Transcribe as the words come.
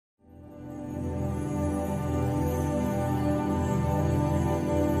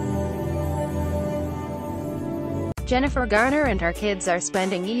Jennifer Garner and her kids are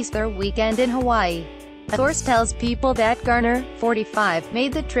spending Easter weekend in Hawaii. A source tells People that Garner, 45,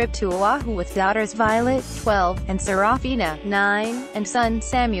 made the trip to Oahu with daughters Violet, 12, and Serafina, 9, and son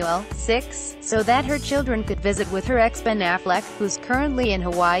Samuel, 6, so that her children could visit with her ex Ben Affleck, who's currently in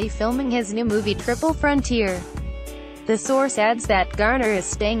Hawaii filming his new movie Triple Frontier. The source adds that Garner is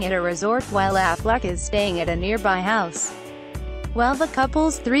staying at a resort while Affleck is staying at a nearby house. While the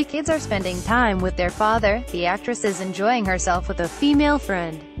couple's 3 kids are spending time with their father, the actress is enjoying herself with a female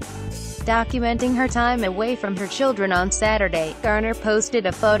friend. Documenting her time away from her children on Saturday, Garner posted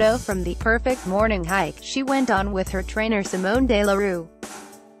a photo from the perfect morning hike she went on with her trainer Simone de la Rue.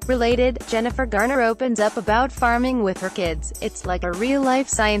 Related, Jennifer Garner opens up about farming with her kids. It's like a real-life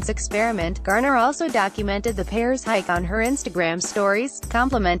science experiment. Garner also documented the pair's hike on her Instagram stories,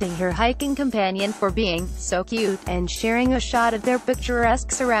 complimenting her hiking companion for being so cute, and sharing a shot of their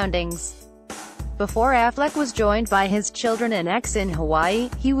picturesque surroundings. Before Affleck was joined by his children and ex in Hawaii,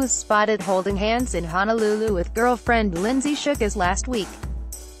 he was spotted holding hands in Honolulu with girlfriend Lindsay Shookus last week.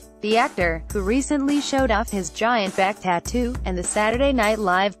 The actor, who recently showed off his giant back tattoo, and the Saturday Night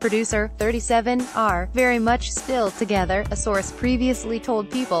Live producer, 37, are very much still together, a source previously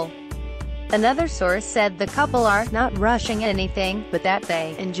told People. Another source said the couple are not rushing anything, but that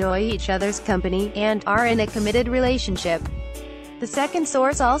they enjoy each other's company and are in a committed relationship. The second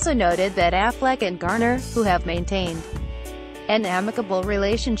source also noted that Affleck and Garner, who have maintained an amicable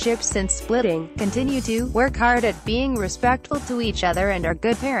relationship since splitting, continue to work hard at being respectful to each other and are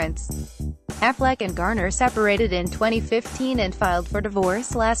good parents. Affleck and Garner separated in 2015 and filed for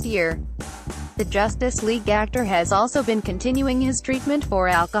divorce last year. The Justice League actor has also been continuing his treatment for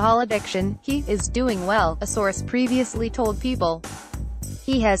alcohol addiction. He is doing well, a source previously told People.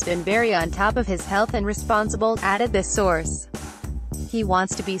 He has been very on top of his health and responsible, added this source. He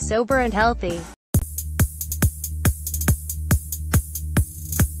wants to be sober and healthy.